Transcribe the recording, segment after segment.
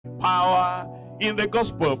power in the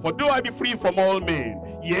gospel. For though I be free from all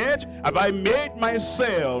men, yet have I made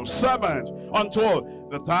myself servant unto all,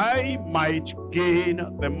 that I might gain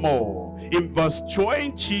them more. In verse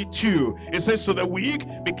 22, it says, to the weak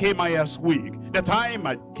became I as weak, that I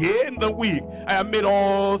might gain the weak. I have made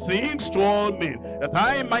all things to all men, that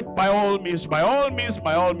I might by all means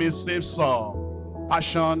save some.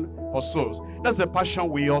 Passion for souls. That's the passion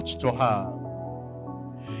we ought to have.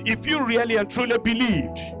 If you really and truly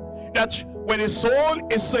believed that when a soul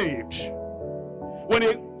is saved, when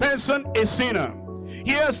a person is sinner,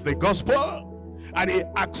 hears the gospel, and he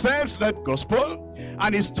accepts that gospel,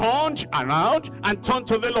 and is turned around and turned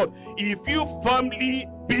to the Lord. If you firmly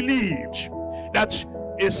believed that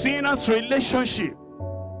a sinner's relationship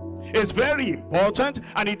is very important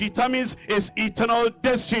and it determines his eternal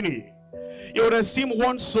destiny, you would esteem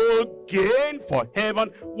one soul gained for heaven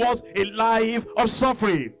was a life of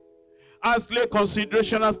suffering. Earthly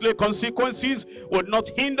consideration, earthly consequences would not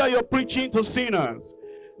hinder your preaching to sinners,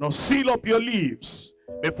 nor seal up your lips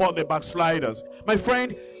before the backsliders. My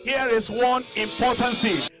friend, here is one important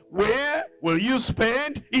thing. Where will you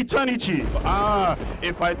spend eternity?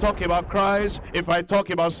 If I talk about Christ, if I talk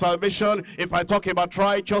about salvation, if I talk about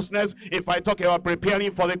righteousness, if I talk about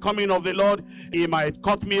preparing for the coming of the Lord, he might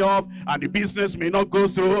cut me off and the business may not go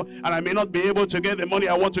through and I may not be able to get the money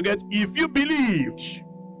I want to get. If you believed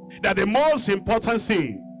that the most important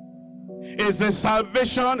thing is the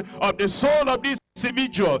salvation of the soul of this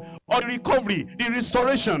individual, or the recovery, the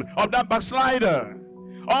restoration of that backslider,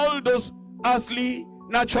 all those earthly,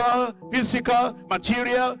 natural, physical,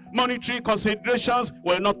 material, monetary considerations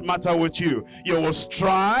will not matter with you. You will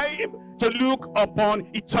strive to look upon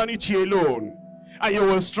eternity alone, and you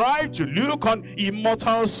will strive to look on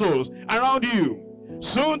immortal souls around you,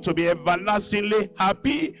 soon to be everlastingly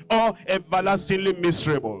happy or everlastingly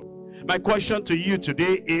miserable. My question to you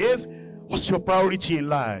today is, what's your priority in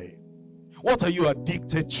life? What are you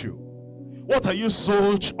addicted to? What are you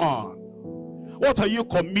sold on? What are you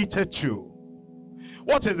committed to?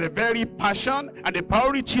 What is the very passion and the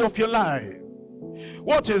priority of your life?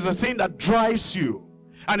 What is the thing that drives you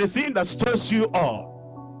and the thing that stirs you up?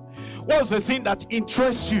 What's the thing that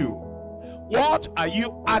interests you? What are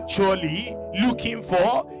you actually looking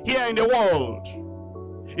for here in the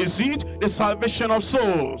world? Is it the salvation of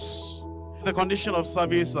souls? The condition of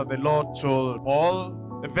service that the Lord told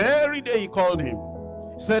Paul the very day he called him.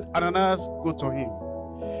 He said, Ananias, go to him.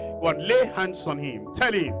 Go and lay hands on him.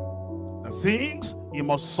 Tell him the things he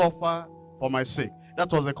must suffer for my sake.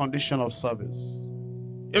 That was the condition of service.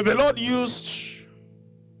 If the Lord used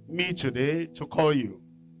me today to call you,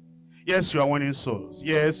 yes, you are winning souls.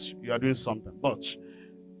 Yes, you are doing something. But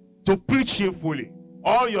to preach him fully,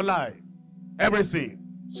 all your life, everything,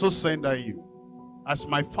 so send I you. As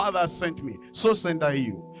my Father sent me, so send I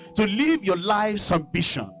you. To live your life's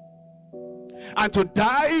ambition, and to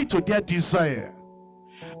die to their desire,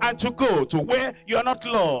 and to go to where you are not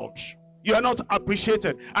loved, you are not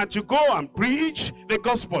appreciated, and to go and preach the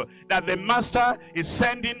gospel that the Master is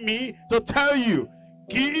sending me to tell you.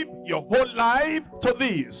 Give your whole life to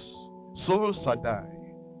this. Souls are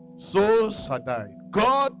dying. Souls are dying.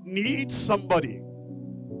 God needs somebody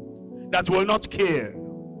that will not care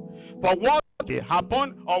for what may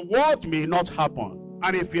happen or what may not happen.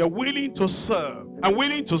 And if you're willing to serve and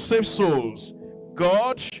willing to save souls,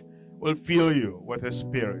 God will fill you with His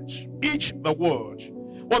Spirit. Each the word.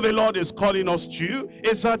 What the Lord is calling us to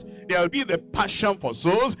is that there will be the passion for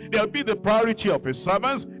souls, there will be the priority of His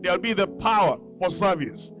servants, there will be the power for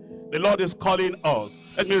service. The Lord is calling us.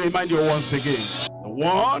 Let me remind you once again. The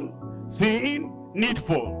one thing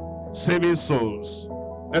needful, saving souls.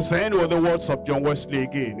 Let's end with the words of John Wesley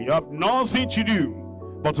again. You have nothing to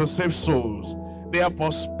do but to save souls.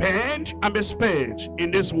 Therefore spend and be spent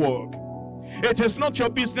in this work. It is not your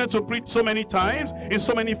business to preach so many times in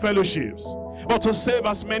so many fellowships, but to save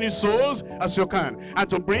as many souls as you can, and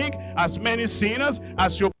to bring as many sinners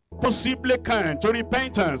as you possibly can to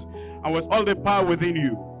repentance, and with all the power within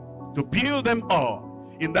you, to build them up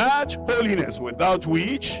in that holiness without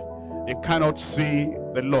which they cannot see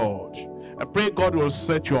the Lord. I pray God will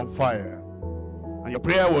set you on fire, and your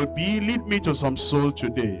prayer will be, lead me to some soul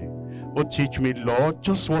today. Oh, teach me, Lord,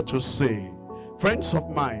 just what to say. Friends of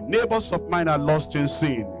mine, neighbors of mine are lost in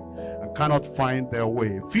sin and cannot find their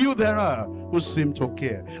way. Few there are who seem to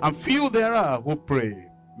care, and few there are who pray.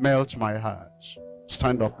 Melt my heart.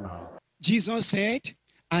 Stand up now. Jesus said,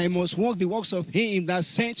 I must walk the works of him that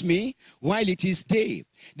sent me while it is day.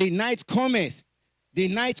 The night cometh, the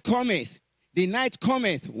night cometh, the night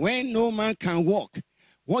cometh when no man can walk.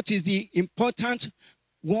 What is the important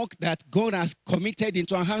work that God has committed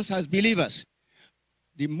into our hands as believers?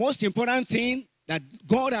 the most important thing that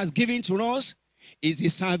God has given to us is the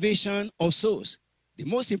salvation of souls. The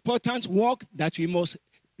most important work that we must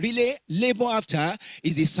really labor after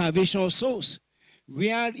is the salvation of souls.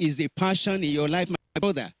 Where is the passion in your life, my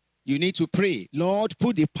brother? You need to pray. Lord,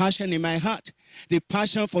 put the passion in my heart, the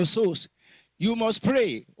passion for souls. You must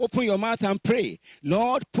pray. Open your mouth and pray.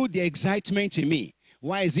 Lord, put the excitement in me.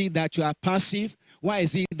 Why is it that you are passive? Why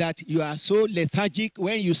is it that you are so lethargic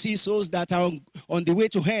when you see souls that are on the way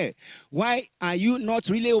to hell? Why are you not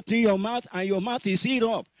really opening your mouth and your mouth is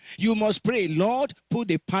sealed up? You must pray, Lord, put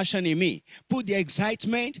the passion in me. Put the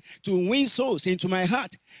excitement to win souls into my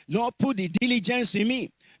heart. Lord, put the diligence in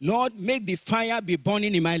me. Lord, make the fire be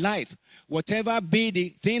burning in my life. Whatever be the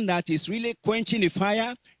thing that is really quenching the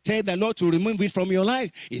fire, tell the Lord to remove it from your life.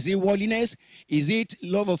 Is it worldliness? Is it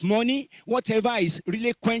love of money? Whatever is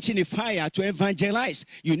really quenching the fire to evangelize,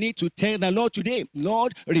 you need to tell the Lord today,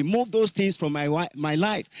 Lord, remove those things from my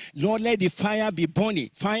life. Lord, let the fire be burning.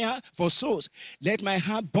 Fire for souls. Let my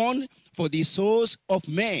heart burn for the souls of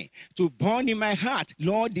men, to burn in my heart,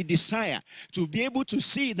 Lord, the desire to be able to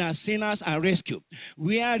see that sinners are rescued.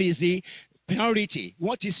 Where is the priority?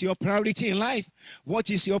 What is your priority in life? What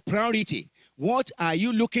is your priority? What are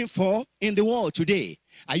you looking for in the world today?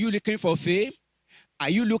 Are you looking for fame? Are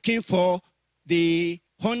you looking for the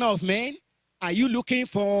honor of men? Are you looking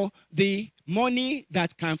for the money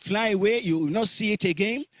that can fly away? You will not see it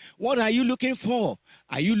again. What are you looking for?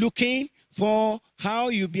 Are you looking for how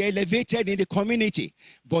you be elevated in the community?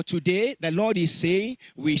 But today, the Lord is saying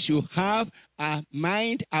we should have our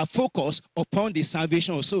mind, our focus upon the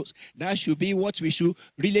salvation of souls. That should be what we should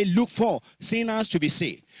really look for. Sinners to be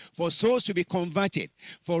saved, for souls to be converted,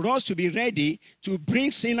 for us to be ready to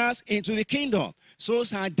bring sinners into the kingdom.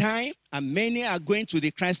 Souls are dying and many are going to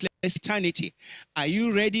the Christless eternity. Are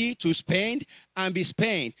you ready to spend and be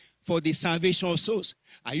spent for the salvation of souls?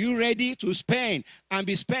 Are you ready to spend and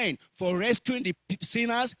be spent for rescuing the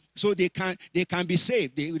sinners so they can be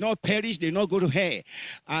saved? They will not perish, they will not go to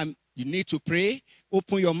hell. You need to pray.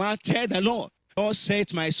 Open your mouth. Tell the Lord, Lord,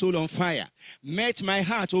 set my soul on fire. Melt my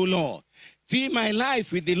heart, O Lord. Fill my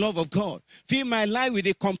life with the love of God. Fill my life with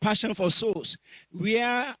the compassion for souls.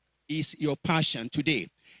 Where is your passion today?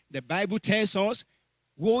 The Bible tells us,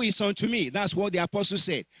 woe is unto me. That's what the apostle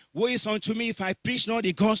said. Woe is unto me if I preach not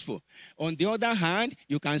the gospel. On the other hand,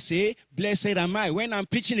 you can say, blessed am I when I'm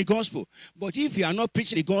preaching the gospel. But if you are not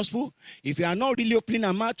preaching the gospel, if you are not really opening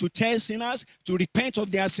a mouth to tell sinners to repent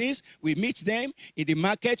of their sins, we meet them in the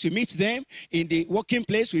market, we meet them in the working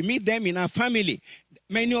place, we meet them in our family.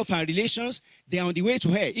 Many of our relations, they are on the way to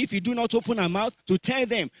hell. If you do not open our mouth to tell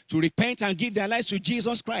them to repent and give their lives to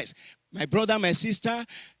Jesus Christ, my brother, my sister,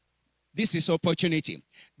 this is opportunity.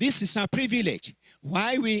 This is a privilege.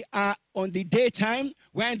 Why we are on the daytime,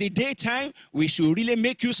 we're in the daytime, we should really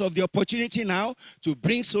make use of the opportunity now to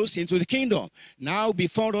bring souls into the kingdom. Now,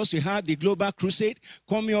 before us, we have the global crusade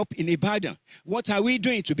coming up in Ibadan. What are we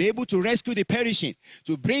doing to be able to rescue the perishing,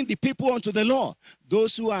 to bring the people unto the Lord?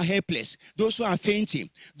 Those who are helpless, those who are fainting,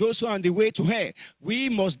 those who are on the way to hell. We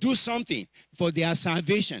must do something for their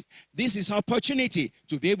salvation. This is an opportunity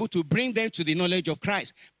to be able to bring them to the knowledge of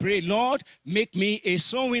Christ. Pray, Lord, make me a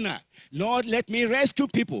soul winner. Lord, let me rescue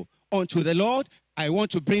people unto the Lord. I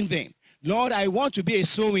want to bring them. Lord, I want to be a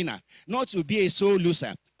soul winner, not to be a soul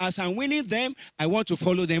loser. As I'm winning them, I want to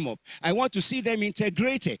follow them up. I want to see them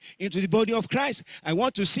integrated into the body of Christ. I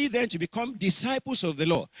want to see them to become disciples of the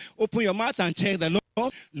Lord. Open your mouth and tell the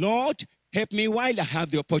Lord, Lord, help me while I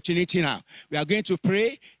have the opportunity now. We are going to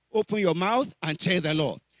pray. Open your mouth and tell the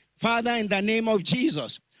Lord. Father, in the name of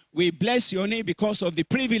Jesus, we bless your name because of the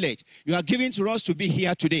privilege you are giving to us to be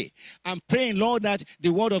here today. I'm praying, Lord, that the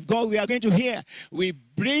word of God we are going to hear will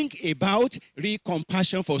bring about real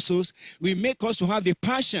compassion for souls. We make us to have the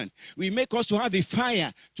passion. We make us to have the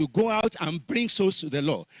fire to go out and bring souls to the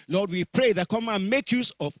Lord. Lord, we pray that come and make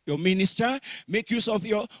use of your minister, make use of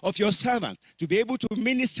your servant to be able to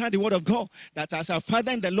minister the word of God. That as our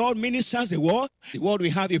Father in the Lord ministers the word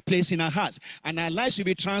will have a place in our hearts and our lives will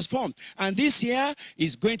be transformed. And this year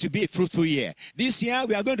is going to be a fruitful year. This year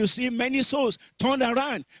we are going to see many souls turned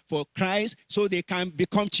around for Christ so they can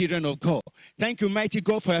become children of God. Thank you, mighty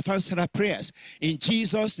God, for your answered prayers. In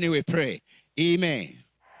Jesus' name we pray. Amen.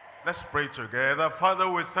 Let's pray together. Father,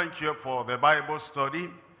 we thank you for the Bible study.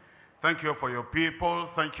 Thank you for your people.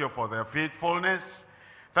 Thank you for their faithfulness.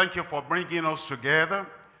 Thank you for bringing us together.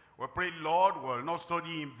 We pray, Lord, we will not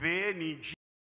study in vain in